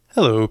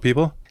Hello,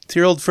 people. It's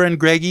your old friend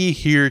Greggy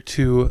here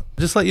to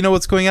just let you know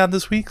what's going on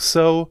this week.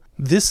 So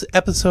this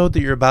episode that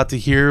you're about to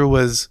hear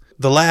was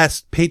the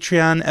last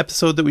Patreon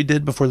episode that we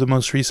did before the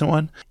most recent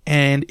one.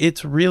 And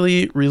it's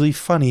really, really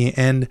funny.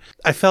 And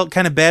I felt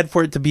kind of bad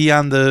for it to be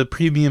on the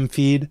premium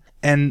feed.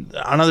 And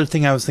another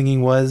thing I was thinking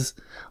was,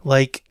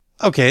 like,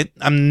 okay,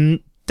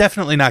 I'm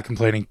definitely not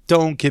complaining.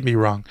 Don't get me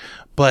wrong.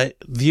 But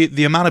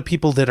the amount of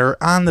people that are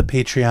on the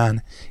Patreon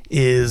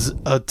is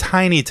a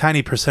tiny,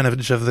 tiny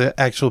percentage of the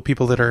actual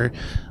people that are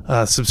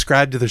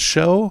subscribed to the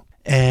show.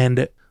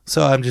 And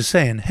so I'm just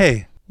saying,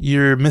 hey,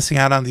 you're missing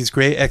out on these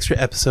great extra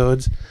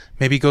episodes.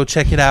 Maybe go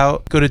check it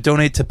out. Go to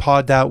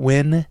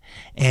donatetopod.win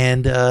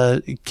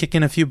and kick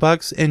in a few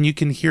bucks and you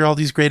can hear all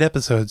these great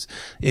episodes.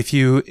 If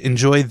you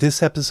enjoy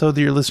this episode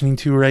that you're listening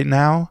to right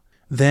now,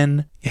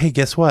 then, hey,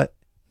 guess what?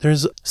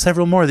 There's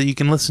several more that you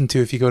can listen to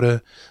if you go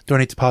to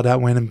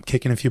donatetopod.win and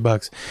kick in a few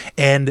bucks.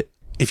 And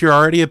if you're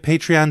already a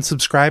Patreon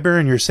subscriber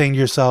and you're saying to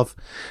yourself,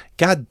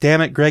 God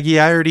damn it, Greggy,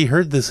 I already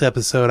heard this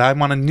episode. I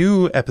want a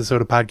new episode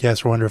of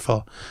Podcasts Are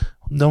Wonderful.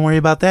 Don't worry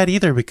about that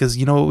either, because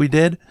you know what we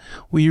did?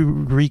 We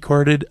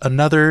recorded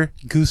another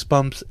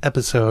Goosebumps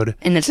episode.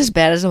 And it's as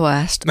bad as the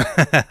last.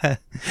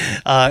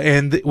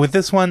 And with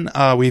this one,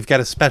 we've got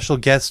a special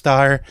guest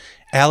star.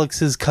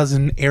 Alex's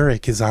cousin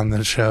Eric is on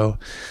the show.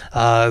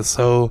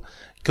 So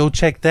go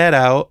check that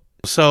out.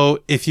 So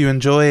if you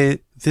enjoy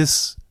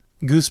this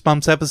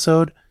Goosebumps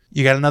episode,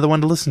 you got another one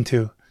to listen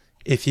to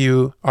if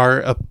you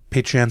are a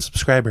Patreon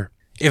subscriber.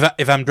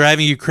 If I'm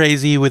driving you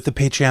crazy with the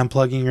Patreon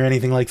plugging or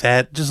anything like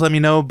that, just let me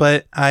know.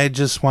 But I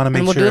just want to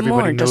make sure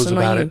everybody knows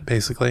about it,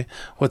 basically.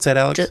 What's that,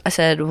 Alex? I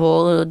said,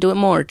 we'll do it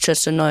more,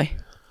 just to annoy.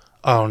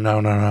 Oh,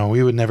 no.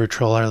 We would never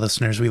troll our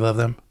listeners. We love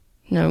them.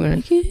 No, we're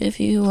going to give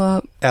you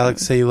up.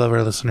 Alex, say you love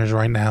our listeners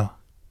right now.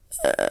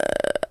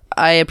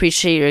 I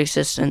appreciate your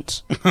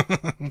existence.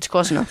 It's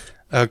close enough.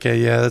 Okay,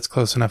 yeah, that's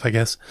close enough, I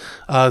guess.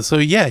 So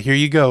yeah, here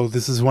you go.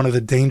 This is one of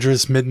the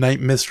Dangerous Midnight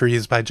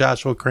Mysteries by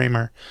Joshua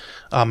Kramer,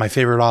 my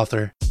favorite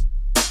author.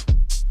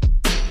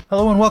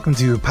 Hello and welcome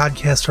to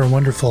Podcasts Are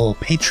Wonderful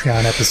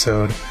Patreon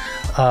episode.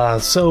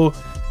 So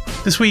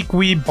this week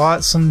we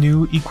bought some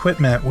new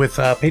equipment with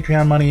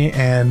Patreon money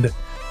and,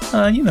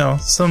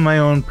 some of my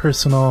own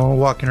personal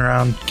walking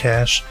around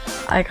cash.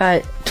 I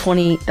got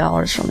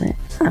 $20 from it.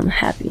 I'm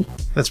happy.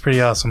 That's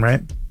pretty awesome,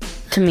 right?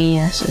 To me,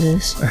 yes, it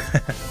is.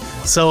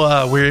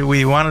 So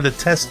we wanted to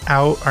test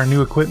out our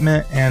new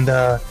equipment, and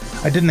I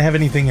didn't have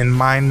anything in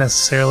mind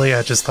necessarily.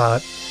 I just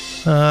thought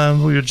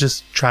we would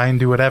just try and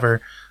do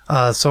whatever.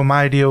 So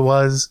my idea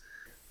was,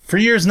 for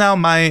years now,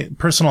 my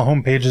personal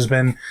homepage has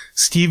been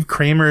Steve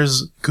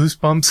Kramer's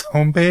Goosebumps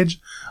homepage.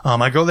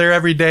 I go there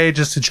every day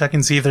just to check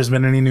and see if there's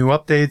been any new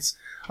updates.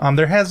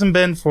 There hasn't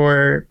been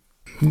for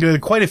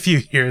quite a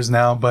few years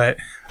now, but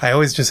I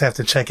always just have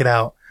to check it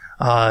out.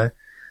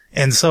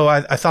 And so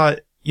I thought,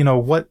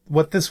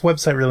 what this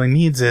website really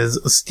needs is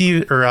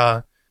Steve,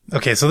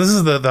 okay, so this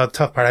is the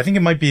tough part. I think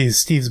it might be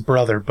Steve's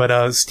brother,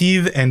 but,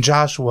 Steve and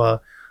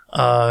Joshua,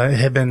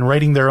 have been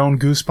writing their own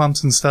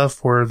Goosebumps and stuff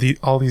for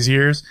all these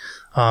years.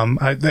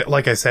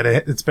 Like I said,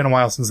 it's been a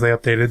while since they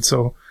updated,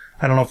 so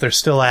I don't know if they're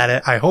still at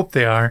it. I hope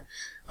they are.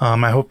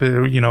 I hope,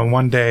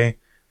 one day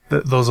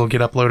those will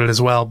get uploaded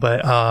as well,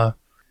 but,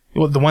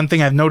 the one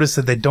thing I've noticed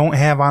that they don't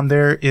have on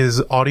there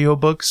is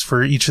audiobooks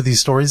for each of these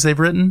stories they've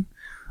written.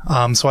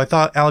 So I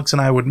thought Alex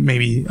and I would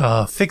maybe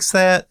fix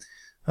that.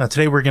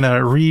 Today we're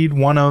gonna read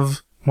one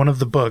of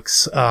the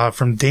books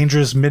from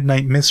Dangerous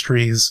Midnight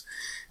Mysteries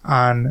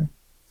on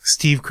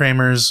Steve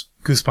Kramer's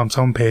Goosebumps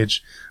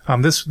homepage.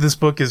 This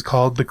book is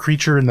called The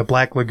Creature in the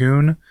Black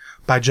Lagoon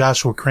by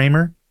Joshua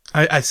Kramer.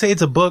 I say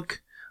it's a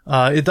book.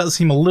 It does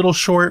seem a little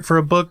short for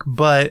a book,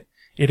 but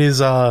it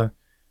is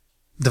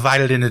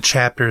divided into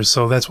chapters,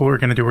 so that's what we're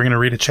going to do. We're going to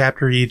read a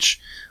chapter each,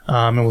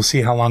 and we'll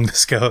see how long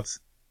this goes.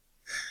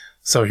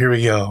 So here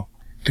we go.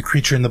 The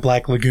Creature in the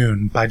Black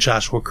Lagoon by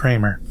Joshua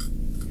Kramer.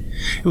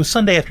 It was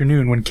Sunday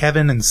afternoon when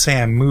Kevin and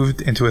Sam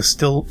moved into a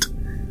stilt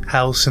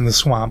house in the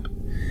swamp.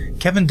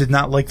 Kevin did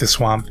not like the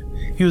swamp.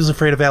 He was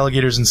afraid of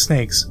alligators and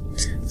snakes.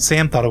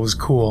 Sam thought it was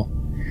cool.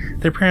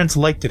 Their parents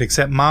liked it,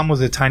 except Mom was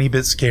a tiny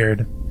bit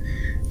scared.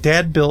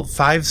 Dad built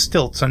 5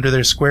 stilts under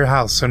their square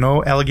house so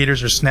no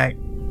alligators or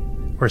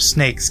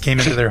snakes came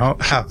into their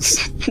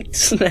house.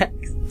 Snacks.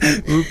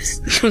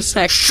 Oops.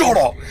 Snacks. Shut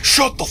up!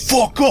 Shut the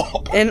fuck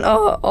up! And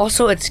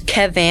also, it's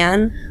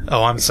Kevan.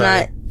 Oh, I'm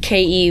sorry. It's not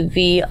Kevin.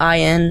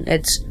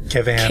 It's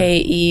Kevan.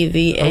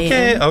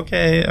 Kevan.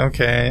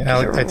 Okay.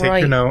 Alex, I take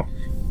your note.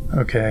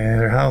 Okay,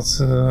 their house,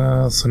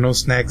 so no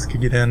snacks could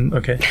get in.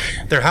 Okay.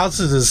 Their house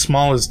is as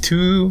small as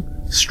 2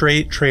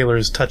 straight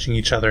trailers touching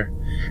each other.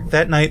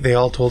 That night, they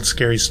all told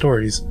scary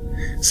stories.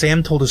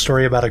 Sam told a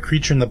story about a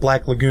creature in the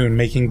Black Lagoon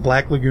making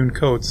Black Lagoon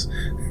coats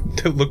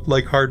that looked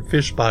like hard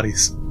fish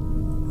bodies.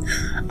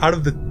 Out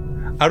of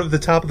the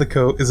top of the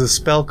coat is a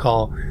spell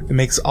call that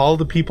makes all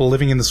the people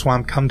living in the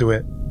swamp come to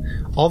it.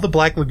 All the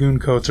Black Lagoon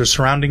coats are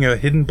surrounding a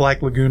hidden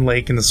Black Lagoon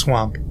lake in the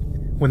swamp.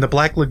 When the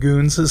Black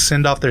Lagoons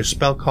send off their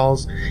spell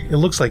calls, it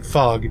looks like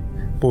fog,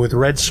 but with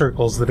red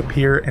circles that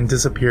appear and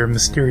disappear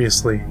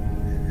mysteriously.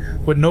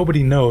 What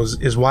nobody knows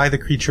is why the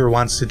creature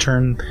wants to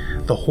turn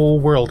the whole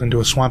world into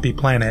a swampy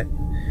planet.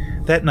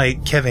 That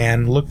night,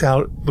 Kevan looked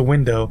out the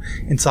window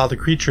and saw the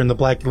creature in the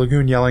Black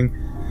Lagoon yelling,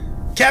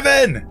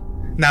 "Kevin!"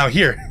 Now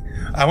here,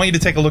 I want you to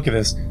take a look at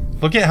this.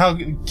 Look at how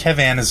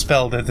Kevan is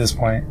spelled at this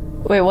point.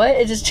 Wait, what?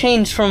 It just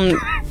changed from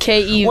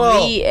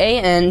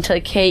Kevan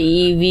to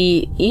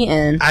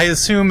Keven. I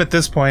assume at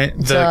this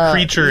point the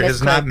creature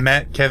has not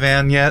met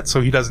Kevan yet,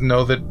 so he doesn't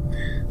know that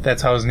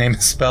that's how his name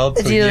is spelled,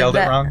 so he yelled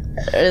it wrong.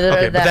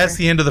 Okay, but that's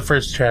the end of the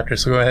first chapter,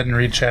 so go ahead and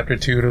read chapter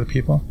 2 to the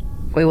people.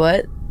 Wait,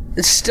 what?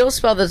 It's still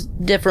spelled this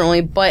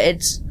differently, but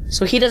it's...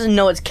 So he doesn't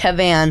know it's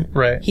Kevan.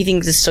 Right. He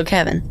thinks it's still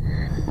Kevin.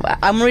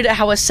 I'm gonna read it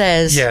how it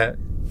says. Yeah.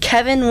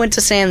 Kevin went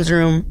to Sam's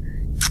room.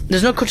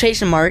 There's no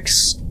quotation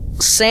marks.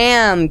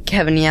 Sam,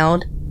 Kevin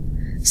yelled.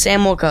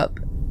 Sam woke up.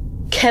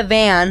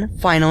 Kevan,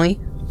 finally,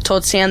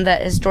 told Sam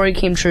that his story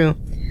came true.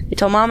 They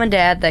told Mom and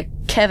Dad that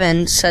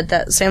Kevin said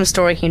that Sam's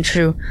story came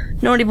true.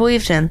 Nobody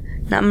believed him.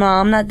 Not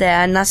Mom, not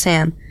Dad, not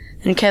Sam.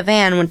 Then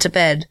Kevan went to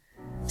bed.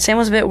 Sam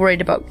was a bit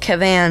worried about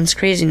Kevan's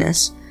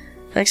craziness.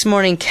 The next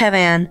morning,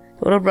 Kevan,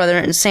 the little brother,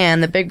 and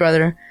Sam, the big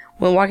brother,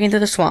 went walking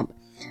through the swamp.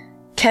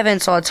 Kevin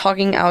saw a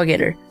talking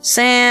alligator.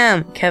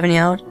 "Sam!" Kevin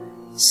yelled.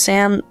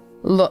 Sam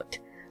looked.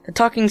 The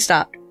talking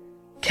stopped.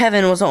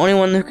 Kevin was the only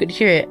one who could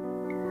hear it.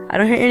 "I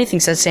don't hear anything,"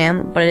 said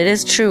Sam, "but it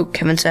is true,"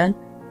 Kevin said.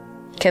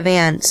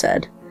 Kevan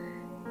said.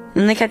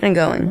 Then they kept on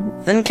going.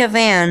 Then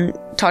Kevan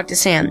talked to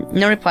Sam.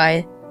 No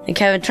reply. Then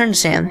Kevin turned to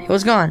Sam. He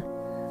was gone.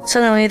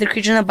 Suddenly, the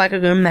creature in the Black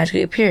Lagoon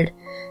magically appeared.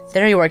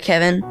 "There you are,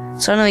 Kevin."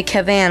 Suddenly,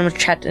 Kevan was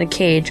trapped in a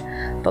cage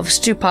above a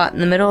stew pot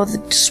in the middle of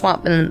the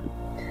swamp in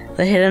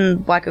the hidden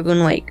Black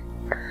Lagoon lake.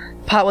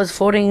 The pot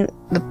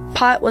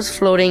was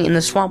floating in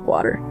the swamp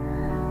water.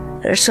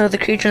 There stood the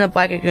creature in the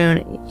Black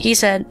Lagoon. He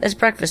said, "It's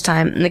breakfast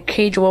time," and the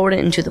cage lowered it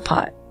into the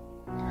pot.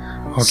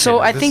 Okay, so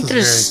I think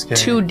there's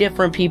two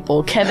different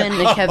people, Kevin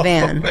and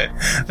Kevan.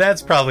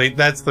 That's probably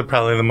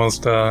the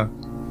most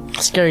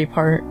scary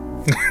part.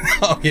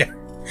 Oh yeah.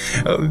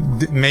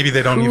 Maybe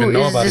they don't even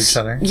know about each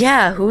other.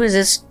 Yeah, who is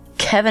this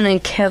Kevin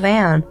and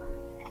Kevan?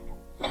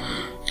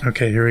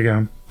 Okay, here we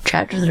go.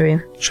 Chapter 3.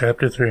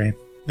 Chapter 3.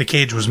 The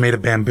cage was made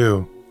of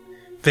bamboo.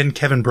 Then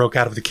Kevin broke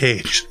out of the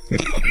cage.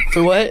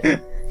 For what?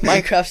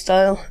 Minecraft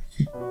style?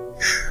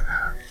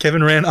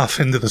 Kevin ran off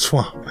into the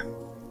swamp.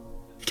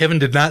 Kevin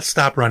did not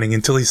stop running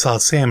until he saw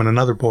Sam and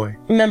another boy.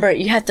 Remember,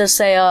 you have to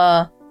say,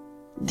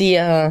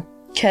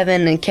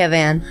 Kevin and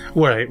Kevan.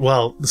 Right,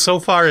 well, so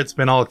far it's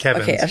been all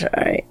Kevins. Okay,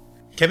 alright.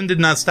 Kevin did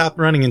not stop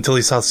running until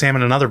he saw Sam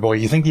and another boy.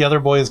 You think the other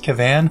boy is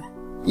Kevan?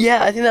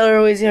 Yeah, I think that other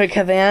boy is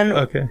Kevan.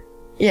 Okay.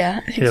 Yeah.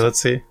 Here, let's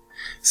see.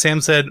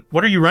 Sam said,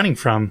 "What are you running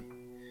from?"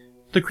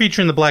 "The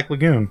creature in the Black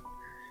Lagoon."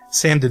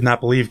 Sam did not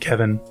believe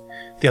Kevin.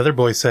 The other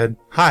boy said,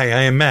 "Hi,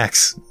 I am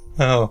Max."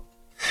 Oh.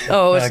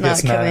 Oh, it's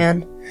not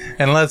Kevan.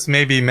 Unless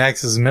maybe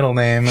Max's middle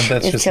name, and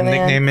that's just Kevan. a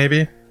nickname,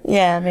 maybe?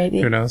 Yeah,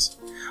 maybe. Who knows?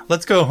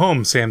 "Let's go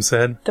home," Sam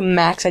said. The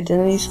Max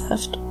identity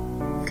theft?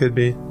 Could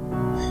be.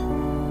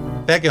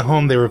 Back at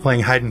home, they were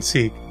playing hide and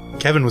seek.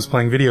 Kevin was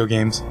playing video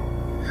games.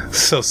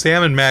 So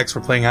Sam and Max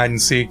were playing hide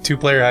and seek,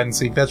 2-player hide and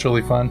seek. That's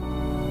really fun.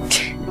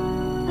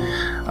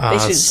 They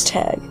should just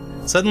tag.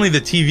 Suddenly, the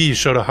TV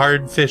showed a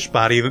hard fish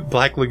body,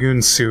 Black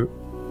Lagoon suit.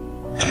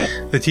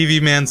 The TV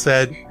man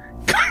said,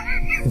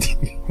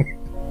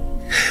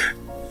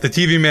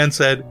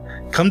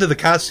 "Come to the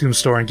costume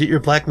store and get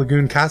your Black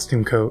Lagoon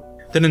costume coat."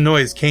 Then a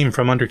noise came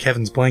from under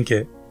Kevin's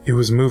blanket. It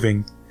was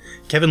moving.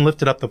 Kevin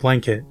lifted up the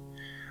blanket.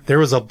 There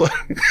was a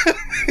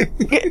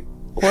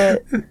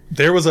What?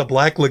 There was a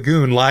Black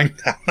Lagoon lying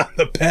down on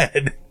the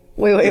bed.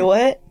 Wait,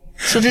 what?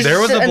 So there's there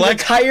was an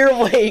entire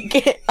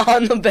lake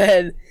on the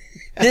bed.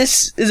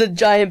 This is a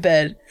giant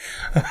bed.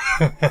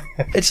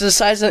 It's the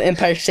size of the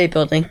Empire State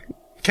Building.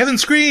 Kevin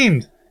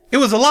screamed. It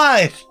was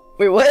alive.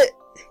 Wait, what?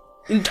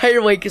 The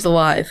entire lake is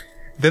alive.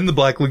 Then the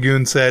Black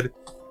Lagoon said,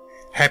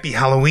 "Happy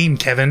Halloween,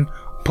 Kevin.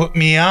 Put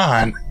me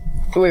on."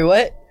 Wait,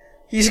 what?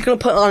 He's gonna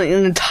put on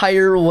an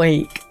entire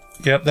lake.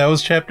 Yep, that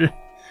was chapter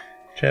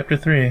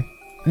 3.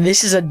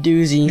 This is a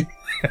doozy.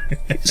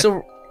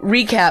 So,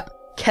 recap.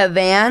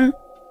 Kevan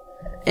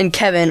and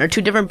Kevin are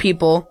two different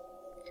people.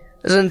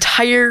 There's an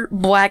entire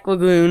Black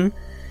Lagoon,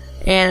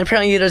 and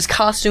apparently there's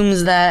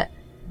costumes that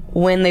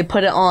when they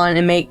put it on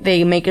and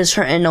they make a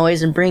certain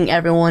noise and bring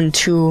everyone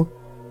to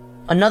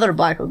another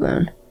Black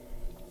Lagoon.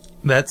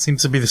 That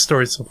seems to be the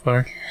story so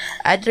far.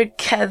 After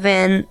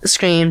Kevin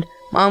screamed,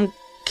 Mom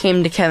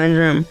came to Kevin's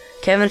room.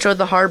 Kevin showed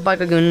the hard Black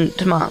Lagoon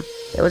to Mom.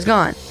 It was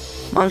gone.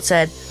 Mom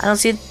said, "I don't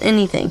see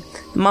anything."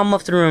 Mom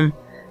left the room.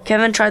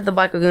 Kevin tried the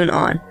Black Lagoon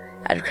on.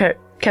 After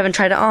Kevin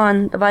tried it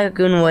on, the Black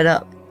Lagoon lit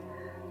up.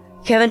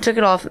 Kevin took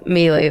it off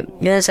immediately.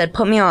 Then said,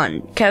 "Put me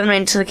on." Kevin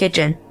ran into the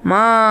kitchen.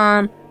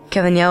 "Mom!"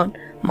 Kevin yelled.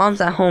 "Mom's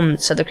not home,"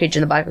 said the creature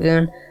in the Black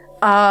Lagoon.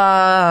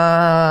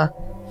 "Ah!"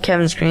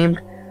 Kevin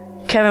screamed.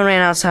 Kevin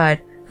ran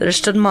outside. There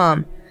stood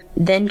Mom.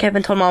 Then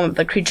Kevin told Mom about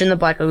the creature in the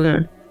Black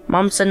Lagoon.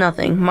 Mom said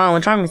nothing. "Mom,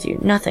 what's wrong with you?"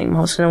 "Nothing,"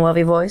 Mom said in a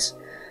lovely voice.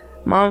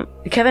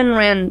 Kevin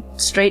ran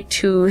straight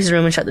to his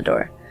room and shut the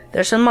door.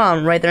 There's some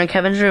Mom right there in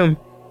Kevin's room.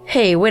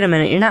 Hey, wait a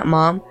minute, you're not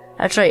Mom.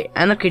 That's right,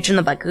 I'm the creature in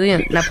the black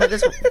lagoon. Now put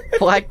this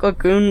black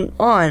lagoon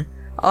on.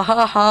 Ah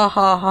ha ha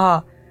ha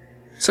ha.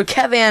 So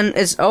Kevan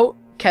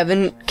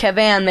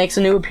makes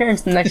a new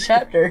appearance in the next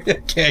chapter.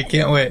 Okay, I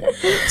can't wait.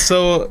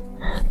 So,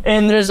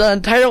 and there's an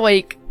entire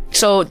lake.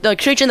 So the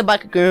creature in the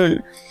black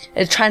lagoon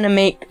is trying to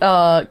make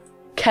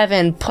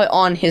Kevin put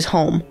on his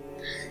home.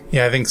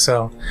 Yeah, I think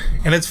so.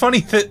 And it's funny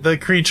that the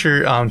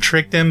creature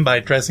tricked him by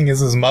dressing as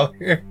his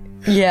mother.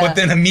 Yeah. But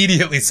then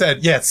immediately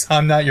said, "Yes,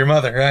 I'm not your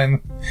mother."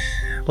 I'm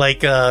like,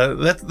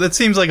 that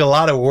seems like a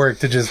lot of work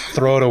to just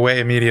throw it away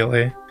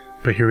immediately.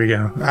 But here we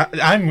go.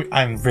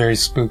 I'm very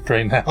spooked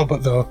right now.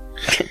 But though,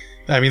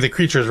 I mean, the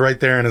creature's right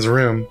there in his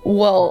room.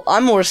 Well,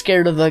 I'm more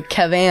scared of the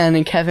Kevan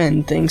and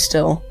Kevin thing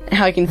still.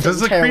 How I can fit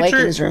the entire lake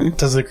in his room.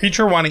 Does the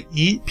creature want to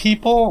eat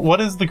people? What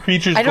is the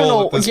creature's goal? I don't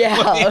know. At this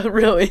Yeah, point?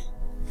 really.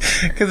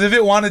 Because if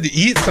it wanted to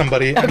eat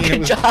somebody, I mean,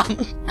 Good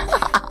job.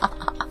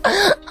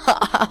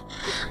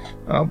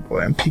 Oh boy,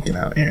 I'm peeking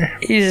out here.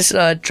 He just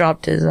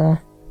dropped his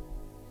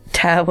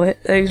tablet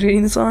that he was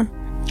reading this on.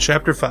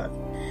 Chapter 5.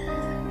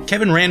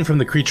 Kevin ran from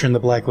the creature in the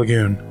black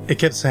lagoon. It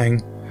kept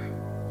saying,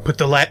 Put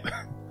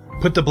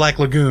the black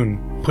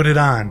lagoon. Put it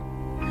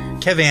on."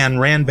 Kevin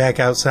ran back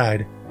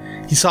outside.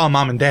 He saw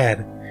Mom and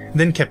Dad,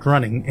 then kept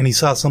running, and he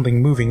saw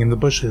something moving in the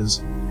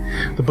bushes.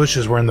 The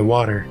bushes were in the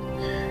water.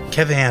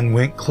 Kevin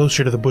went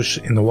closer to the bush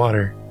in the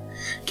water.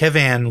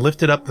 Kevin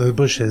lifted up the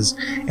bushes,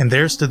 and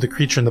there stood the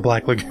creature in the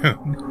black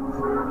lagoon.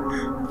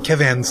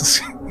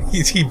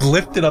 He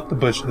lifted up the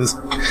bushes.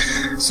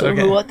 So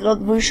who lifted up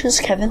the bushes?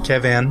 Kevin?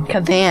 Kevin,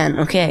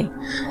 okay.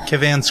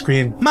 Kevin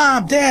screamed,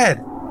 "Mom,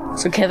 Dad!"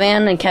 So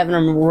Kevin and Kevin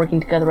are working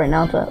together right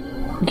now to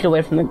get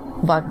away from the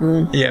black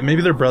lagoon. Yeah,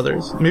 maybe they're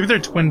brothers. Maybe they're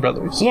twin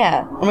brothers.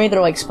 Yeah, or maybe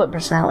they're like split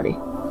personality.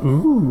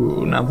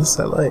 Ooh, now this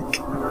I like.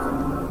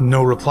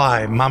 No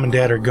reply. Mom and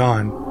Dad are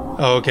gone.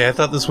 Oh, okay, I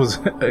thought this was...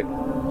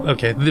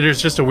 okay,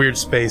 there's just a weird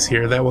space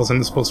here. That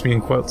wasn't supposed to be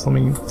in quotes. Let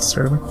me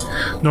start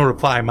over. No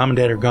reply. Mom and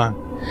Dad are gone.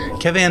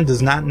 Kevin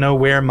does not know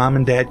where Mom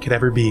and Dad could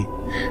ever be.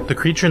 The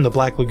creature in the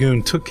black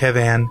lagoon took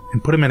Kevin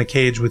and put him in a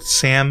cage with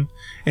Sam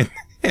and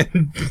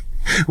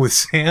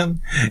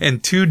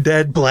two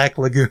dead black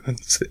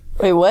lagoons.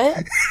 Wait,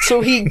 what?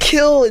 So he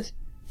killed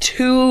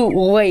 2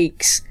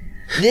 lakes.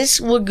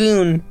 This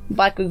lagoon,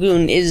 black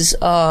lagoon, is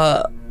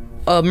a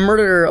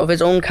murderer of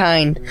his own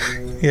kind.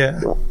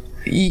 Yeah.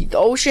 The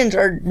oceans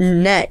are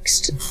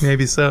next.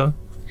 Maybe so.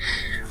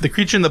 The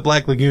creature in the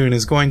black lagoon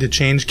is going to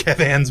change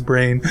Kevin's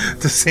brain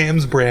to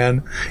Sam's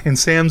brain, and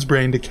Sam's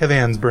brain to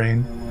Kevin's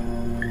brain.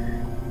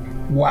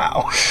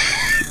 Wow.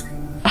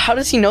 How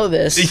does he know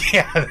this?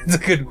 Yeah, that's a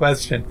good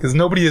question, because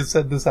nobody has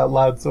said this out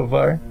loud so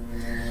far.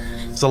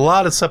 There's a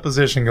lot of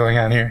supposition going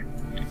on here.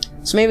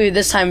 So maybe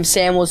this time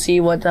Sam will see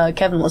what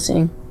Kevin was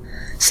seeing.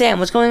 Sam,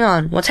 what's going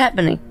on? What's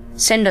happening?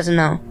 Sam doesn't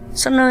know.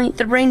 Suddenly,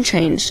 their brain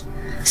changed.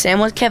 Sam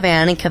was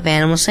Kevin, and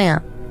Kevin was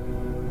Sam.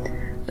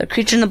 The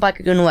creature in the black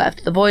lagoon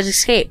left. The boys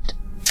escaped.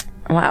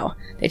 Wow.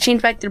 They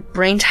changed back their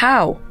brains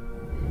how?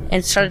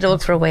 And started to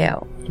look for a way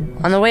out.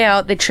 On the way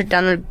out, they tripped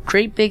down a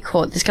great big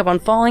hole. They just kept on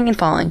falling and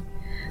falling.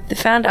 They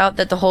found out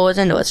that the hole is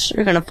endless.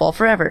 You're gonna fall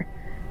forever.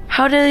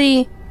 How did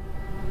he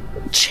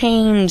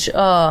change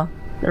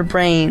their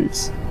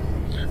brains?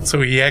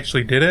 So he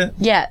actually did it?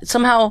 Yeah,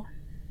 somehow.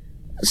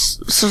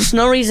 So for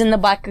no reason the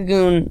black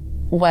lagoon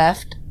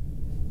left.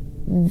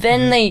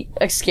 Then they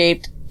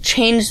escaped,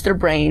 changed their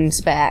brains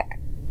back,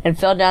 and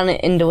fell down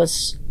into a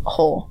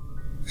hole.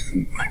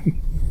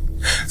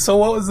 So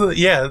what was the...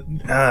 Yeah,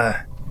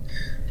 I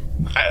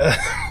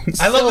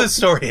love this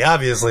story,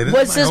 obviously.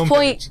 What's this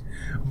point?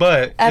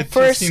 But at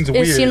first,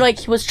 it seemed like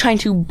he was trying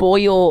to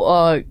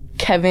boil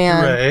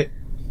Kevin. Right.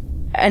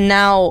 And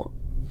now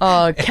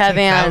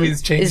Kevin now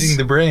he's changing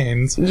the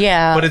brains.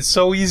 Yeah. But it's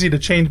so easy to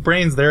change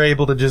brains, they're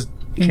able to just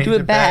change do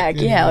it back.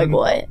 Yeah, like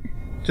what?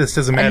 Just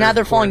as a matter of And now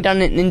they're falling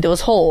down into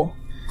this hole.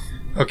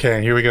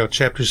 Okay, here we go.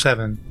 Chapter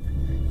 7.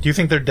 Do you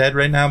think they're dead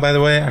right now, by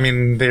the way? I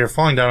mean, they are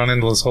falling down an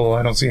endless hole.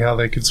 I don't see how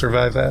they could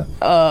survive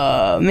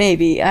that.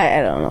 Maybe.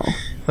 I don't know.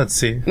 Let's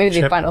see.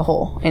 Maybe they find a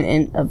hole.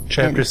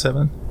 Chapter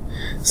 7.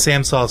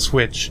 Sam saw a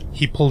switch.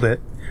 He pulled it.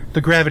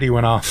 The gravity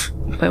went off.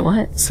 Wait,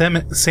 what? Sam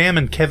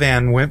and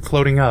Kevin went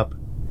floating up.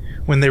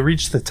 When they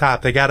reached the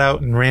top, they got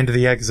out and ran to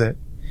the exit.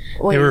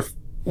 Wait,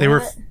 they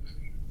were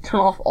turn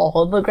off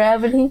all of the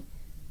gravity?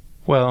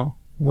 Well,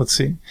 let's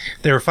see.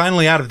 They were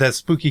finally out of that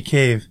spooky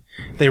cave.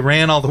 They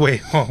ran all the way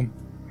home.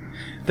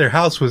 Their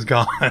house was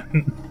gone.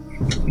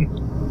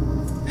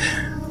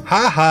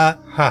 Ha ha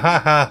ha ha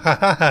ha ha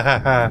ha ha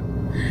ha.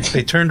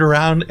 They turned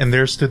around and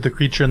there stood the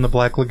creature in the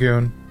black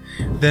lagoon.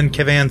 Then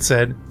Kevin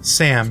said,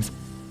 "Sam."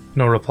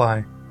 No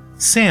reply.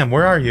 "Sam,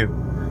 where are you?"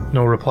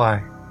 No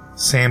reply.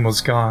 Sam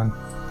was gone.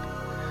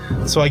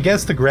 So I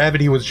guess the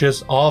gravity was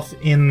just off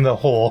in the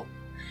hole.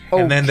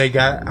 And then they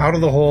got out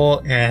of the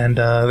hole and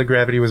the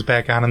gravity was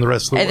back on in the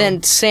rest of the world. And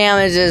then Sam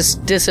has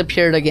just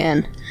disappeared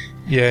again.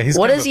 Yeah, he's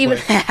What is even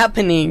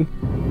happening?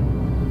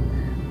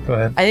 Go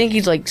ahead. I think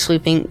he's like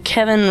sleeping.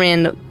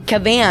 Kevin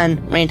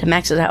Kevan ran to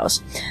Max's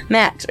house.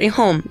 Max, are you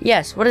home?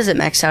 Yes. What is it?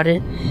 Max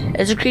shouted.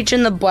 It's a creature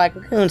in the Black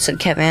Lagoon, said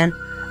Kevan.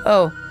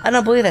 Oh, I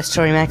don't believe that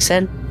story, Max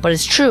said. But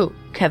it's true,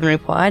 Kevan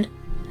replied.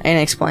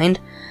 Anna explained.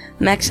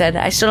 Max said,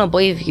 I still don't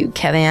believe you,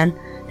 Kevan.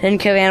 Then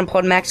Kevan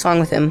pulled Max along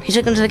with him. He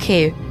took him to the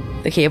cave.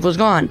 The cave was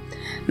gone.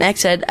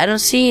 Max said, I don't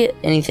see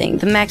anything.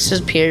 Then Max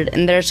disappeared,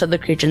 and there stood the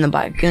creature in the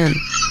Black Lagoon.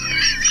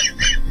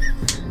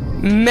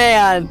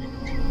 Man,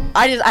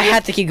 I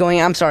had to keep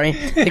going. I'm sorry.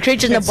 The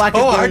creature in the Black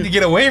Lagoon hard to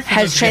get away from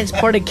has this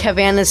transported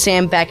Kevan and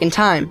Sam back in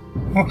time.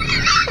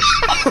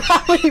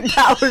 How many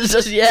powers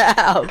does he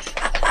have?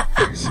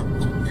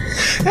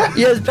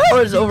 He has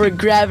powers over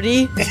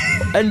gravity,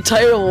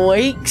 entire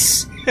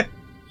lakes.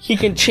 He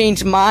can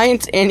change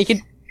minds, and he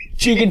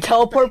can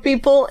teleport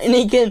people, and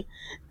he can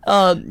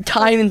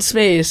time and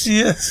space.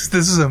 Yes,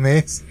 this is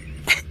amazing.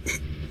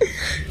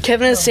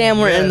 Kevin and Sam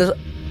were in the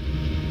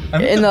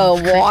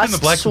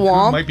Wasp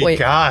Swamp. Might be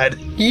God.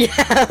 Yeah.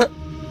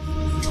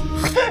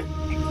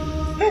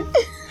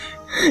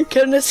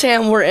 Kevin and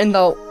Sam were in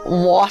the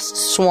Wasp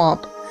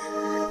Swamp.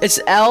 It's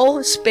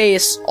L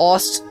space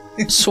Ost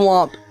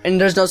Swamp,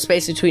 and there's no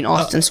space between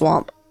Ost and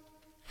Swamp.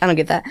 I don't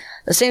get that.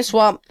 The same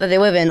swamp that they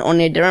live in,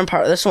 only a different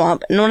part of the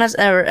swamp. No one has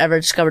ever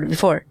discovered it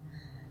before.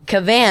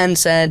 Kevan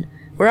said,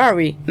 where are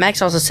we?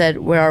 Max also said,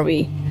 where are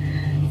we?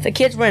 The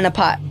kids were in a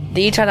pot.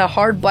 They each had a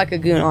hard Black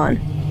Lagoon on.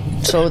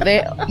 So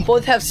they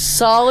both have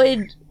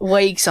solid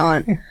lakes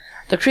on.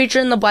 The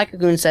creature in the Black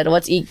Lagoon said,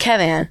 let's eat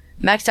Kevan.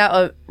 Max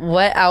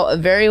let out a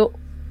very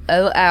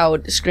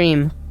loud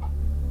scream.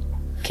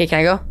 Okay, can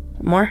I go?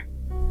 More?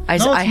 I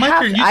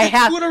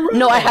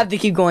have to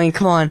keep going.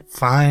 Come on.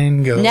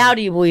 Fine, go. Now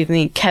do you believe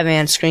me?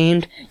 Kevan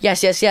screamed.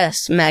 Yes, yes,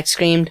 yes, Max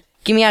screamed.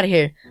 Get me out of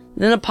here.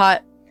 Then in the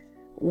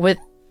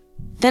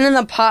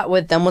pot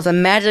with them was a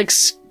magic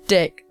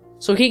stick.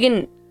 So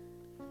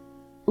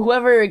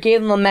whoever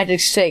gave him a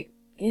magic stick,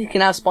 he can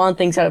now spawn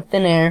things out of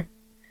thin air.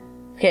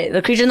 Okay,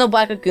 the creature in the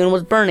Black Lagoon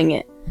was burning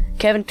it.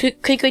 Kevin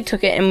quickly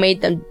took it and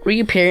made them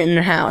reappear in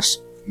their house.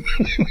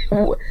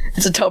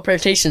 It's a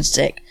teleportation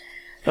stick.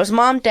 It was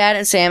Mom, Dad,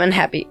 and Sam and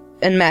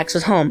Max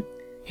was home.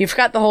 He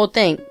forgot the whole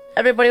thing.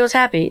 Everybody was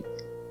happy.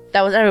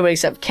 That was everybody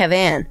except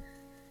Kevan.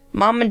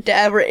 Mom and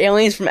Dad were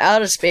aliens from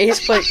outer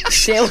space, but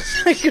Sam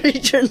was a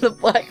creature in the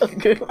Black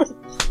Lagoon.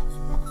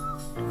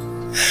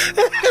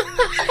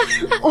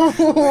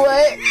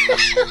 What?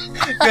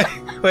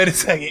 Wait a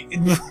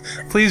second.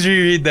 Please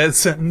reread that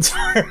sentence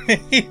for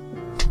me.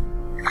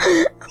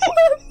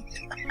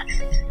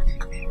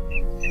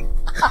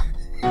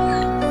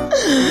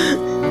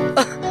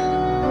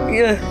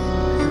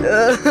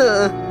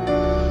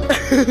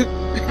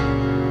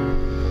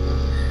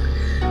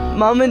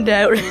 Mom and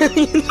Dad were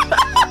aliens.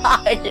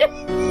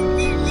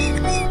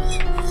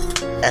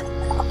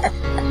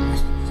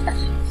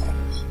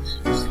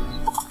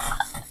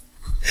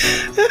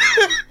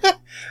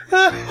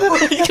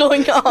 What is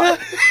going on?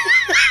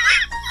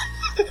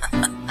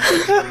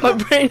 My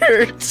brain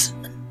hurts.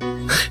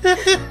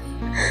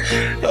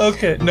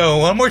 Okay, no,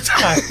 one more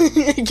time.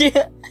 I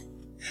can't.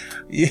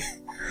 Yeah,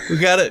 we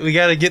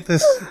gotta get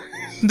this.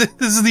 This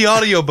is the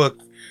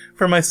audiobook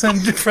for my son,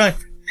 Frank.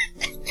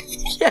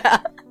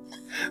 Yeah.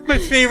 My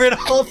favorite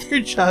author,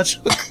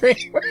 Joshua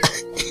Kramer.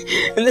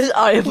 In this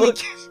audiobook,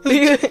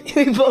 we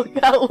both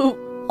got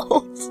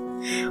loopholes.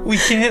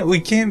 We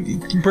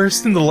can't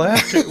burst into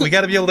laughter. We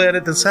gotta be able to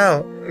edit this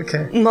out.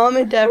 Okay. Mom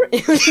and Dad were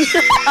aliens.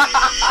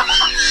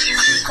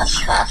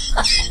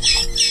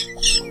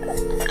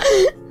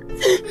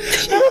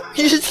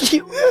 You just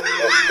keep...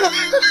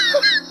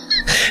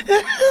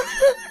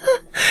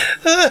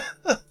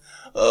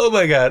 Oh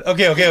my god.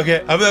 Okay.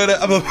 I'm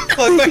gonna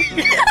plug my...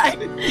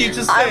 You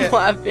just say I'm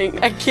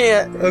laughing. I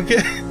can't.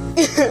 Okay.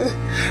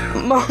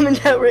 Mom and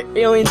Dad were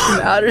aliens from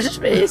outer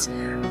space,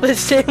 but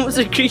Sam was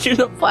a creature in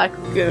the Black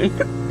Lagoon.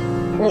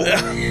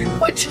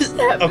 What just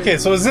happened? Okay,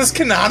 so is this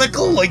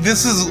canonical? Like,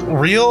 this is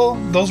real?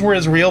 Those were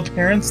his real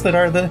parents that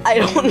are the... I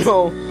don't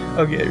know.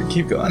 Okay,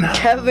 keep going.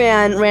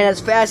 Kevan ran as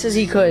fast as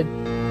he could.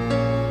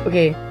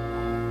 Okay.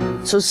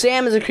 So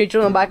Sam is a creature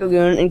in the Black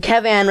Lagoon, and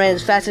Kevan ran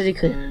as fast as he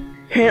could.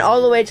 He ran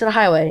all the way to the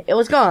highway. It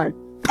was gone.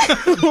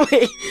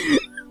 Wait.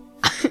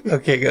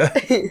 Okay, good.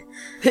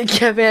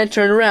 Kevan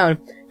turned around.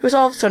 He was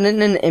all of a sudden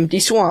in an empty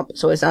swamp.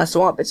 So it's not a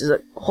swamp, it's just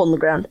a hole in the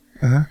ground.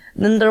 Uh-huh.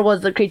 Then there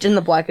was the creature in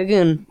the Black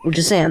Lagoon, which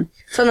is Sam.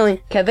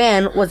 Suddenly,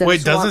 Kevan was in a swamp.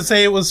 Wait, does it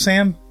say it was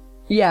Sam?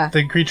 Yeah.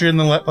 The creature in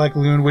the Black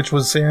Lagoon, which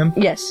was Sam?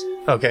 Yes.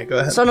 Okay, go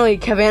ahead. Suddenly,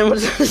 Kevan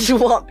was in a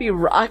swampy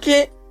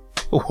rocket.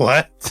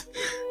 What?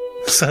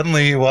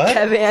 Suddenly, what?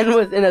 Kevan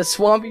was in a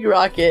swampy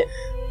rocket.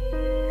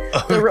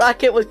 The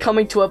rocket was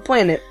coming to a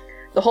planet.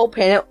 The whole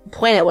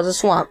planet was a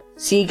swamp.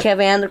 See,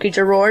 Kevan, the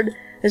creature roared.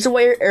 This is the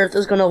way your Earth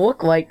is gonna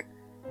look like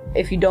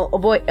if you don't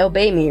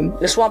obey me.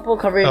 The swamp will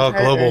cover your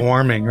entire global Earth.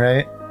 warming,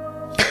 right?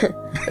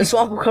 The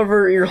swamp will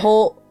cover your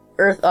whole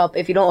Earth up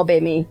if you don't obey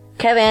me.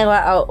 Kevan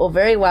let out a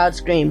very loud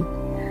scream.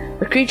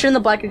 The creature in the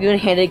Black Lagoon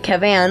handed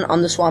Kevan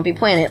on the swampy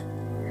planet.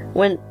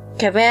 When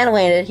Kevan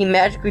landed, he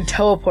magically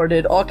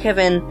teleported. All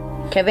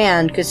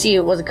Kevan could see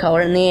was a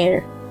color in the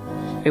air.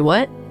 Wait,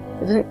 what?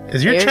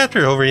 Is your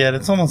chapter over yet?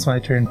 It's almost my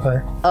turn,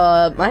 Claire.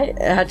 My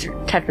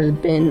chapter's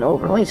been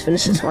over. Let me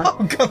finish this one.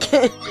 Oh, come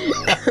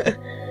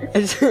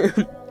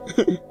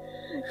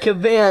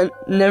Kavan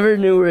never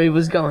knew where he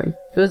was going.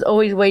 He was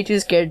always way too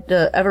scared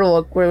to ever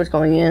look where he was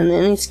going in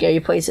any scary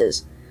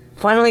places.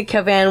 Finally,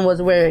 Kavan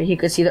was where he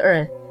could see the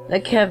earth. The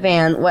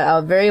Kavan let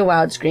out a very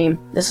loud scream.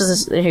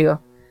 Here you go.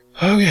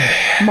 Okay.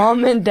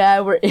 Mom and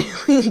Dad were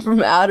aliens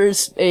from outer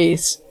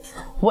space.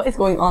 What is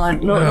going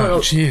on? No.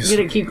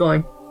 Jeez. Keep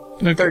going.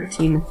 Okay.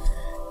 13.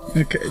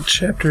 Okay,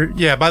 chapter...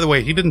 Yeah, by the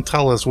way, he didn't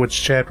tell us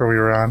which chapter we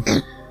were on.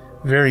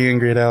 Very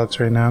angry at Alex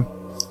right now.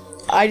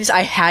 I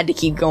had to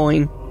keep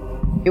going.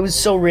 It was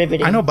so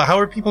riveting. I know, but how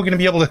are people going to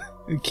be able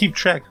to keep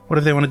track? What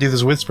if they want to do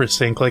this whisper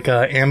sync like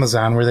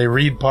Amazon, where they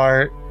read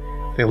part,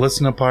 they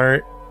listen to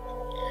part?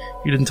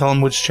 You didn't tell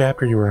them which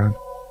chapter you were on.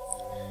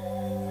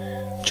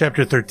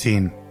 Chapter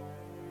 13.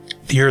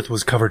 The earth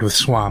was covered with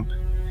swamp.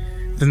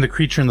 Then the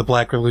creature in the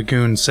black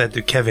lagoon said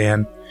to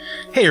Kevan,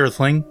 "Hey,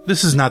 Earthling,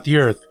 this is not the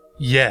Earth.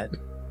 Yet.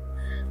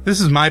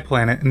 This is my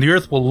planet, and the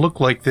Earth will look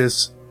like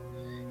this,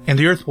 and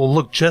the Earth will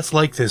look just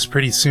like this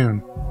pretty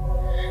soon."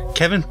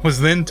 Kevin was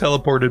then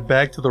teleported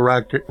back to the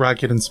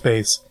rocket in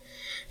space.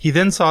 He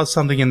then saw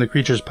something in the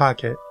creature's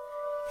pocket.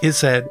 It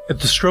said, "At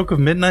the stroke of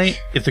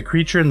midnight, if the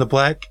creature in the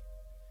black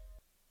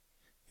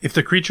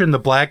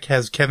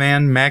has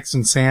Kevan, Max,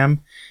 and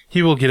Sam,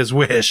 he will get his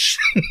wish."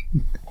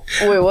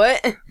 Wait,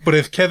 what? But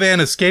if Kevan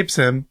escapes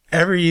him,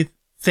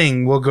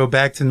 everything will go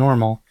back to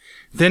normal.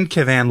 Then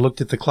Kevan looked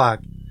at the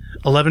clock.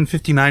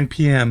 11:59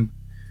 p.m.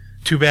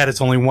 Too bad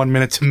it's only 1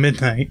 minute to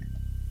midnight.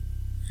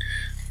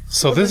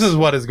 So this is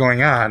what is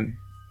going on.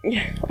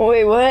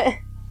 Wait, what?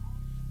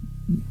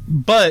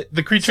 But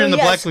the creature in the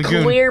Black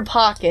Lagoon... clear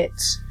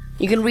pockets.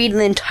 You can read an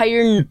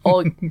entire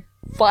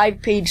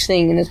 5-page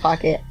thing in his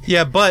pocket.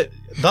 Yeah, but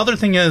the other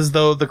thing is,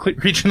 though, the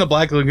creature in the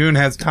Black Lagoon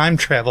has time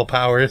travel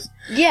powers.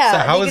 Yeah. So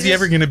how is he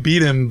ever going to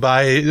beat him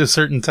by a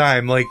certain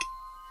time? Like,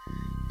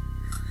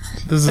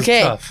 this is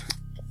tough.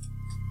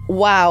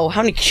 Wow,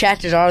 how many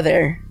chapters are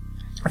there?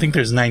 I think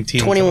there's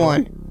 19.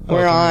 21.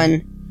 We're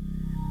on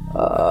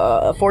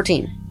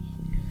 14.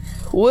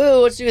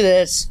 Woo, let's do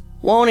this.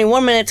 Well, only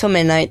 1 minute till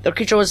midnight. The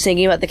creature was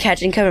thinking about the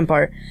catching Kevin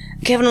part.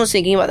 Kevin was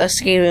thinking about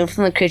escaping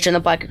from the creature in the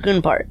Black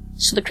Lagoon part.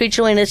 So the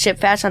creature landed his ship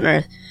fast on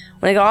Earth.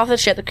 When they got off the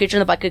ship, the creature in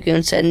the Black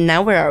Lagoon said,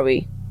 "Now where are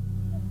we?"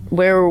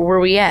 Where were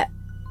we at?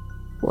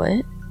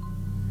 What?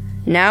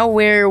 Now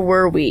where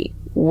were we?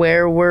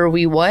 Where were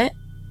we what?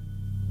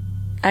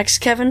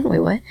 Asked Kevin. Wait,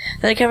 what?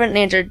 Then Kevin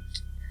answered,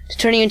 "To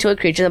turn you into a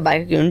creature in the Black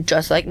Lagoon,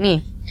 just like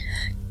me."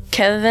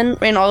 Kevin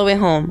ran all the way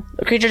home.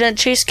 The creature didn't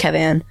chase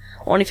Kevin.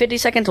 Only 50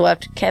 seconds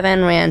left.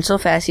 Kevin ran so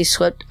fast he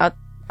slipped out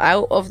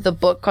of the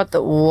book called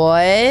the...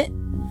 What?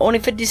 Only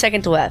 50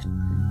 seconds left.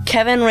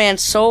 Kevin ran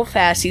so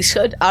fast he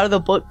slipped out of the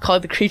book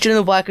called The Creature in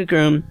the Black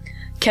Lagoon.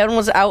 Kevin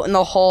was out in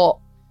the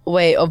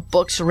hallway of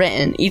books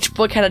written. Each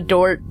book had a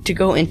door to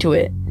go into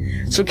it.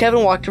 So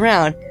Kevin walked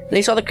around.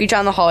 They saw the creature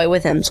in the hallway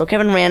with him, so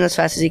Kevin ran as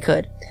fast as he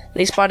could.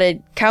 They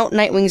spotted Count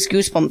Nightwing's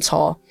Goosebumps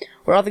Hall,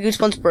 where all the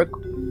Goosebumps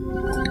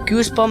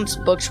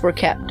books were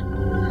kept.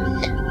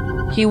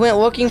 He went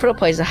looking for a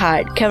place to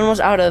hide. Kevin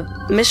was out of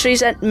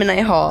Mysteries at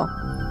Midnight Hall.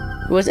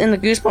 He was in the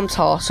Goosebumps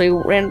Hall, so he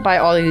ran by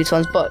all the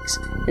Goosebumps books.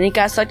 Then he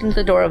got sucked into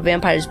the door of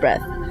Vampire's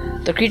Breath.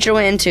 The creature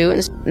went into,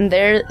 and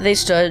there they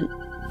stood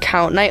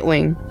Count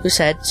Nightwing, who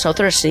said, "So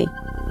thirsty."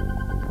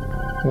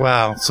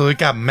 Wow, so it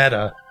got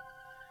meta.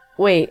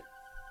 Wait,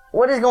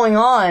 what is going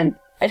on?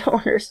 I don't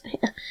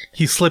understand.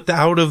 He slipped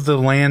out of the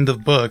land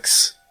of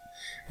books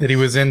that he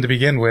was in to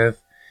begin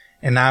with,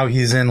 and now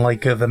he's in,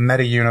 like, the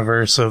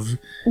meta-universe of...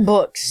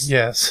 books.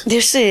 Yes.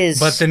 This is...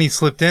 But then he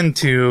slipped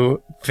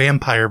into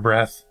Vampire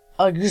Breath.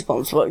 A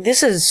Goosebumps book.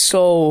 This is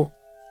so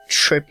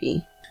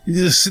trippy.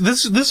 This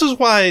is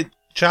why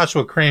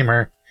Joshua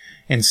Kramer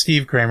and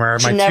Steve Kramer are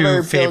my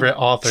two favorite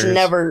authors. Should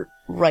never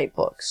write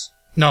books.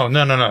 No.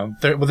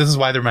 Well, this is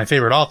why they're my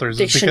favorite authors.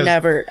 They should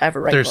never,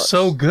 ever write books. They're books.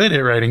 so good at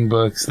writing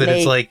books that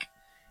it's like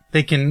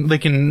they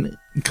can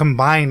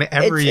combine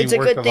every it's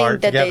work of art together. It's a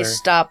good thing that they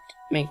stopped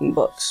making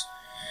books.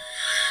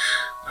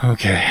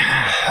 Okay.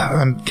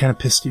 I'm kind of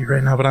pissed at you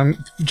right now, but I'm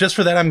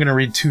going to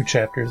read 2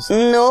 chapters.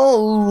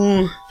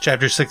 No.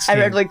 Chapter 16. I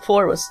read like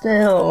 4, but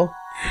still.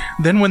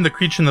 Then when the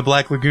creature in the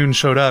Black Lagoon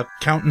showed up,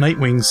 Count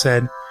Nightwing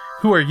said,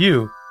 "Who are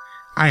you?"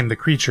 "I am the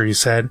creature," he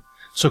said.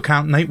 So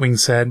Count Nightwing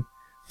said,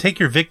 "Take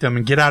your victim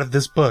and get out of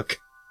this book."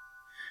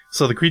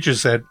 So the creature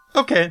said,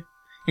 "Okay,"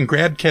 and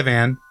grabbed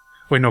Kevin.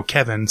 Wait, no,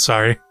 Kevin,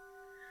 sorry.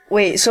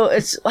 Wait, so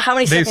it's, how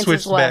many seconds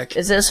is left? Back.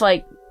 Is this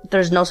like,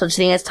 there's no such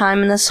thing as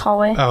time in this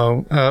hallway?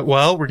 Oh,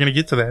 well, we're gonna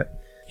get to that.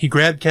 He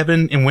grabbed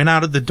Kevin and went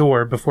out of the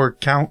door before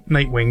Count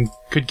Nightwing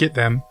could get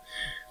them.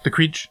 The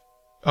creature...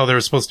 Oh, there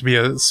was supposed to be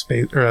a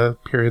space, or a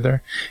period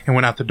there. And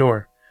went out the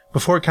door.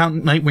 Before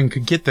Count Nightwing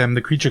could get them,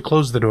 the creature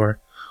closed the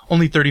door.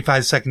 Only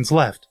 35 seconds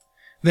left.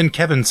 Then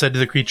Kevin said to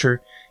the creature,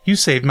 "You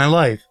saved my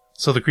life."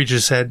 So the creature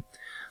said,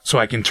 "So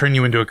I can turn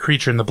you into a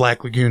creature in the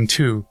Black Lagoon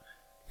too.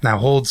 Now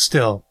hold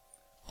still.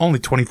 Only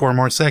 24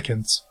 more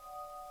seconds."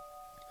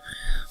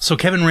 So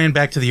Kevin ran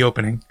back to the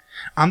opening.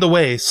 On the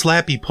way,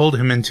 Slappy pulled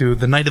him into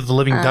The Night of the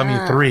Living Dummy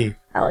 3.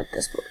 I like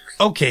this book.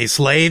 Okay,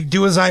 slave,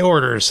 do as I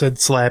order, said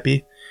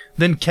Slappy.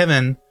 Then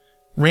Kevin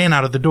ran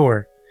out of the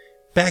door,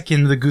 back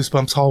into the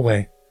Goosebumps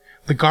hallway.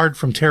 The guard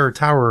from Terror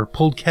Tower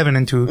pulled Kevin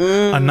into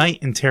A Night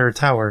in Terror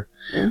Tower.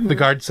 The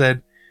guard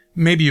said,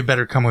 maybe you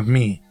better come with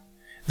me.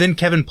 Then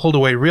Kevin pulled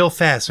away real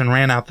fast and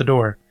ran out the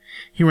door.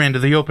 He ran to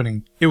the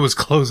opening. It was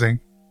closing.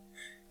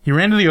 He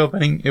ran to the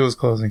opening. It was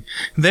closing.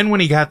 Then when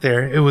he got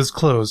there, it was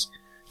closed.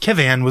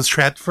 Kevin was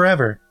trapped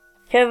forever.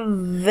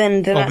 Kevin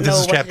did not know this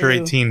is what chapter to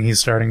do. 18 he's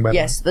starting, by the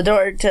way. Yes, the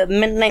door to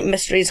Midnight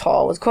Mysteries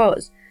Hall was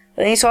closed.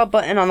 But then he saw a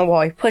button on the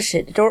wall. He pushed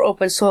it. The door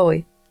opened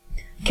slowly.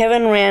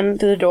 Kevin ran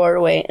through the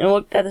doorway and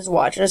looked at his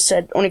watch and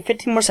said, only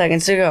 15 more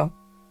seconds to go.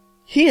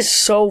 He is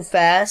so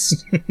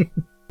fast.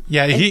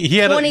 Yeah, he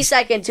had 20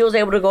 seconds, he was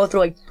able to go through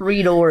like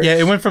 3 doors. Yeah,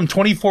 it went from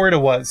 24 to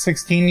what,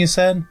 16 you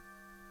said?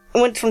 It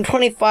went from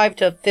 25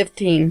 to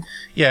 15.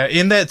 Yeah,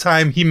 in that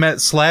time, he met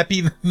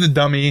Slappy the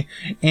dummy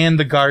and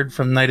the guard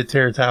from Night of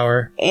Terror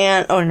Tower.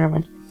 And, oh, never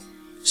mind.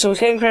 So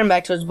Kevin ran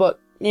back to his book.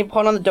 He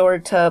pulled on the door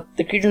to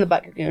the Creature in the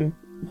Black Lagoon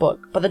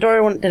book, but the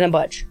door didn't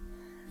budge.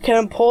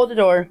 Kevin pulled the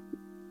door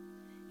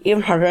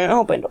even harder and it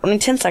opened. Only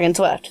 10 seconds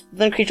left.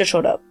 Then the creature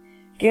showed up.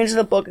 He came into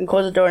the book and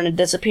closed the door and it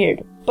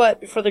disappeared. But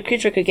before the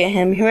creature could get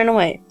him, he ran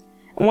away.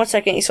 In 1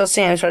 second, he saw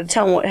Sam and tried to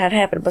tell him what had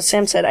happened, but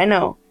Sam said, I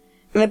know.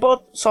 And they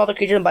both saw the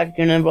creature in the Black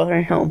Lagoon and both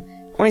ran home.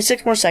 Only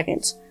 6 more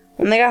seconds.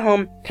 When they got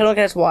home, Kevin looked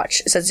at his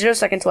watch. It said 0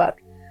 seconds left.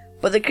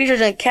 But the creature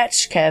didn't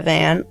catch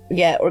Kevin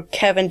yet, or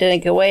Kevin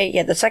didn't get away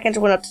yet. The seconds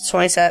went up to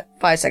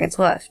 25 seconds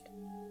left.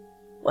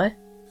 What?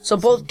 So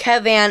both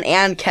Kevin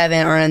and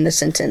Kevin are in the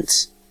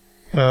sentence.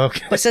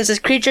 Okay. But since this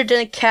creature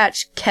didn't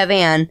catch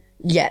Kevin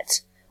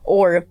yet,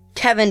 or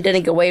Kevin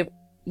didn't get away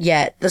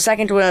yet, the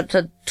seconds went up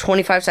to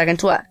 25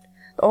 seconds left.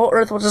 The whole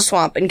earth was a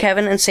swamp, and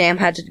Kevin and Sam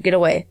had to get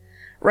away.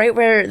 Right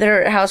where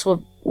their house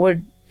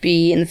would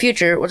be in the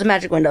future was a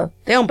magic window.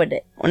 They opened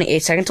it. Only 8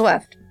 seconds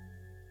left.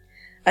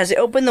 As they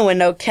opened the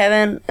window,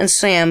 Kevin and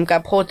Sam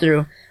got pulled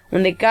through.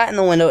 When they got in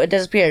the window, it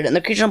disappeared, and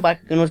the creature in the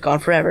Black Lagoon was gone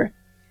forever.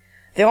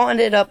 They all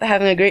ended up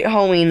having a great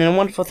Halloween and a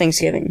wonderful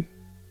Thanksgiving.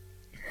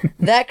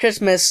 That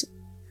Christmas,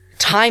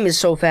 time is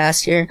so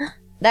fast here.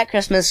 That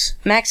Christmas,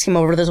 Max came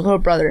over with his little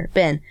brother,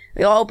 Ben.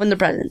 They all opened their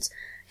presents.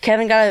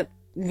 Kevin got a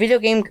video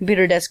game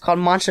computer disc called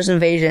Monsters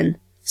Invasion.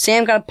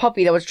 Sam got a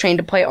puppy that was trained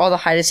to play all the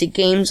hide-and-seek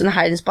games and the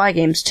hide-and-spy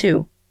games,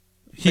 too.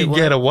 He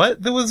got a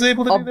what that was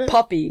able to do that? A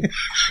puppy.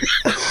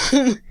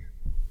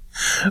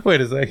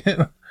 Wait a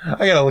second.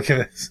 I gotta look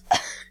at this.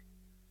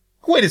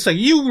 Wait a second.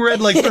 You read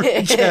like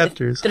 3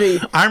 chapters.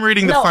 3. I'm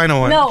reading the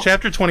final one. No.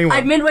 Chapter 21.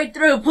 I'm midway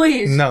through,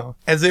 please. No.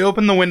 As they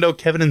opened the window,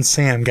 Kevin and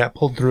Sam got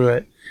pulled through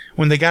it.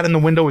 When they got in the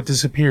window, it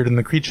disappeared, and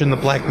the creature in the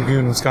Black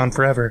Lagoon was gone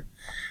forever.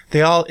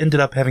 They all ended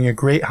up having a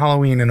great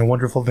Halloween and a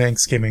wonderful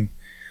Thanksgiving.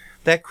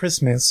 That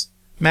Christmas,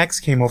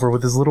 Max came over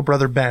with his little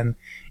brother Ben,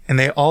 and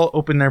they all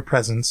opened their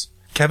presents.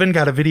 Kevin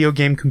got a video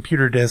game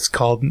computer disc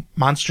called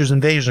Monsters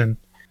Invasion.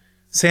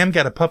 Sam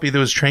got a puppy that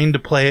was trained to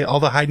play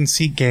all the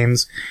hide-and-seek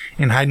games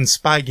and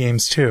hide-and-spy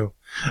games, too.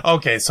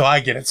 Okay, so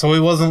I get it. So it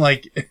wasn't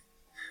like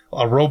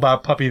a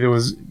robot puppy that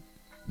was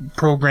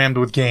programmed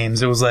with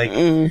games. It was like,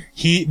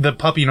 the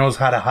puppy knows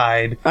how to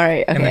hide.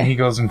 Alright, okay. And then he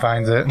goes and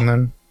finds it, and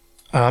then...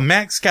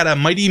 Max got a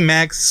Mighty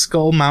Max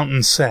Skull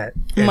Mountain set.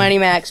 Mighty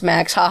Max,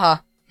 haha.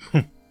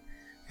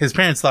 His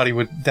parents thought he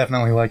would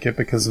definitely like it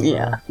because of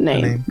the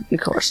name. Of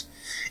course.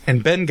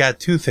 And Ben got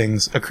 2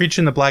 things, a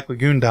Creature in the Black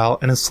Lagoon doll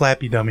and a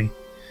Slappy dummy.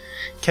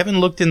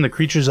 Kevin looked in the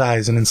creature's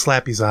eyes and in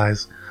Slappy's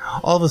eyes.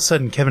 All of a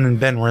sudden, Kevin and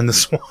Ben were in the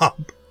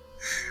swamp.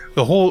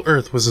 The whole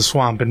earth was a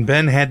swamp, and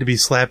Ben had to be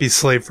Slappy's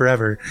slave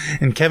forever,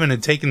 and Kevin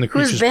had taken the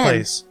creature's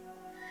place.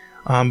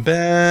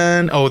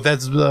 Ben... Oh,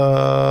 that's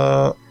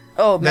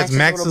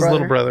Max's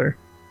little brother.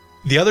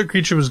 The other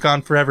creature was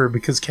gone forever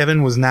because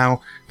Kevin was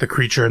now the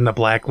creature in the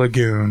Black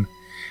Lagoon.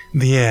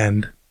 The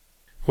end.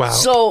 Wow.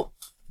 So,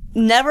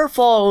 never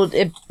followed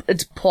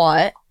its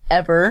plot,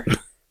 ever.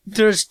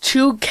 There's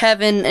 2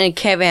 Kevin and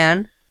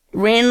Kevin.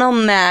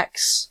 Random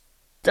Max.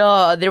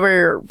 They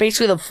were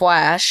basically the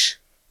Flash.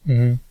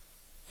 Mm-hmm.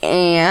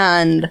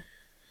 And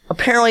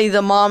apparently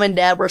the mom and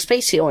dad were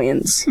space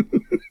aliens.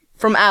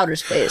 From outer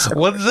space.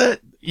 Was that?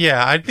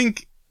 Yeah, I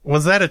think...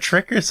 Was that a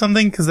trick or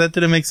something? Because that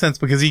didn't make sense.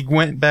 Because he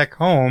went back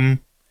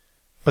home,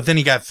 but then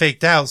he got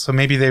faked out, so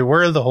maybe they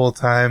were the whole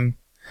time.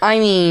 I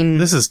mean...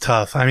 This is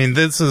tough. I mean,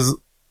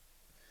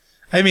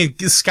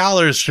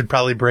 scholars should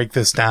probably break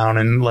this down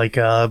and, like,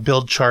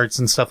 build charts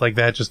and stuff like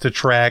that just to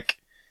track,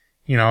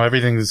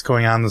 everything that's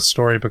going on in the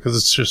story because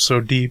it's just so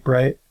deep,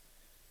 right?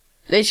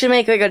 They should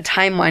make, like, a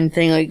timeline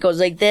thing. Like, it goes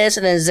like this,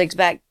 and then it zigs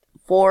back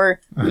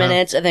 4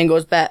 minutes, and then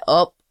goes back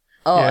up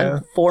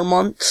 4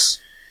 months.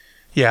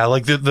 Yeah,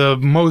 like, the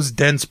most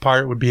dense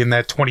part would be in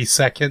that 20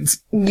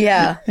 seconds.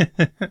 Yeah.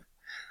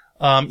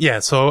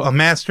 So a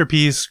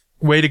masterpiece.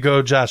 Way to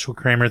go, Joshua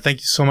Kramer. Thank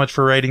you so much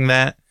for writing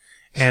that.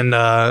 And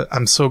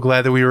I'm so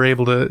glad that we were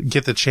able to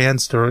get the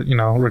chance to,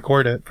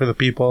 record it for the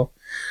people.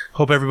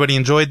 Hope everybody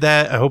enjoyed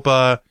that. I hope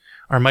our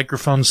Our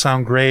microphones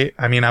sound great.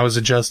 I mean, I was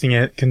adjusting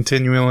it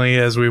continually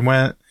as we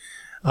went.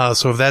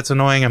 So if that's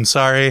annoying, I'm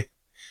sorry.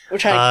 We're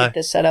trying to keep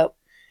this set up.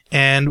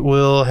 And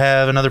we'll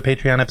have another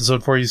Patreon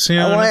episode for you soon.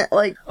 I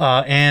want,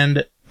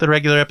 and the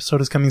regular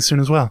episode is coming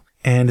soon as well.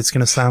 And it's going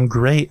to sound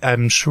great,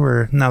 I'm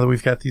sure, now that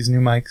we've got these new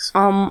mics.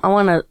 I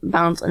want to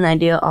bounce an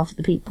idea off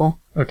the people.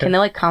 Okay. Can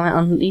they, comment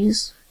on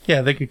these?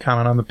 Yeah, they could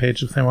comment on the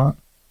page if they want.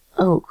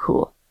 Oh,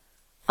 cool.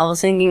 I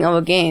was thinking of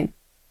a game.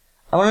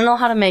 I want to know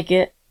how to make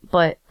it,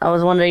 but I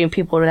was wondering if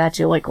people would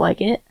actually, like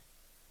it.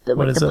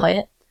 What is it? Play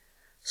it.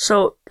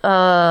 So,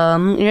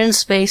 you're in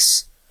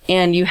space,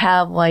 and you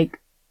have,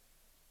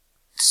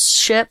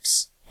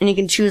 ships, and you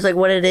can choose,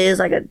 what it is,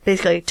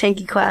 basically a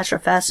tanky class or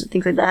fast and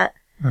things like that.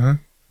 Uh-huh.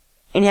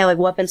 And you have,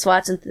 weapon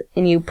slots,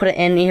 and you put it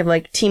in, and you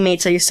have,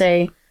 teammates, so you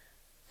say,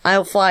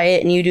 I'll fly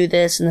it, and you do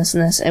this, and this,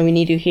 and this, and we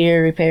need you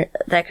here, repair,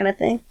 that kind of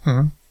thing.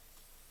 Uh-huh.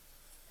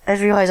 I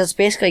just realized that's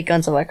basically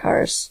Guns of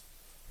Cars.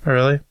 Oh,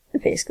 really?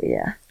 Basically,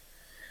 yeah.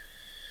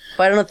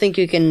 But I don't think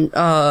you can,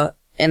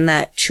 in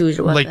that, choose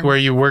a weapon. Like where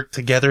you work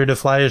together to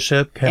fly a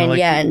ship? Kind of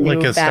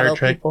like a Star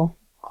Trek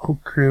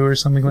crew or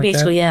something like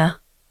basically, that? Yeah.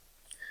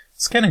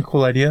 It's kind of a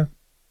cool idea.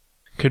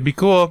 Could be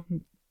cool.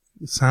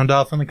 Sound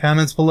off in the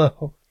comments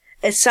below.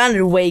 It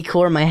sounded way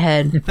cooler in my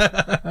head.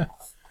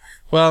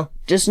 Well,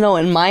 just know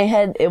in my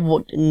head it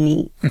looked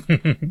neat.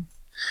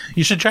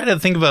 You should try to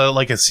think of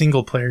a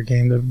single player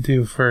game to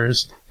do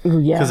first.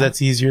 Yeah. Because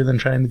that's easier than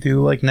trying to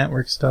do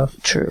network stuff.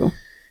 True.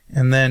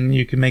 And then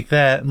you can make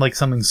that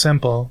something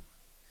simple.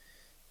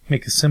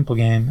 Make a simple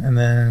game, and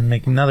then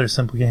make another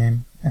simple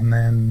game, and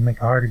then make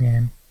a harder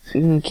game.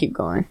 You can keep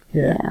going.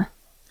 Yeah.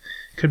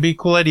 Could be a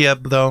cool idea,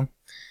 though.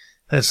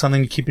 That's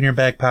something to keep in your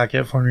back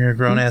pocket for when you're a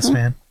grown-ass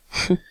man.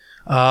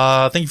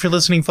 Thank you for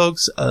listening,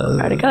 folks. I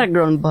already got a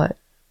grown butt.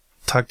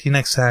 Talk to you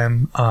next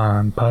time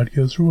on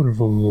Podcasts Are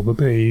Wonderful.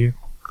 Bye-bye.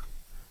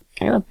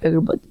 I got a bigger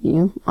butt than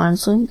you,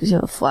 honestly, because you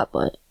have a flat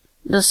butt.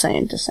 Just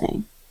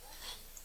saying.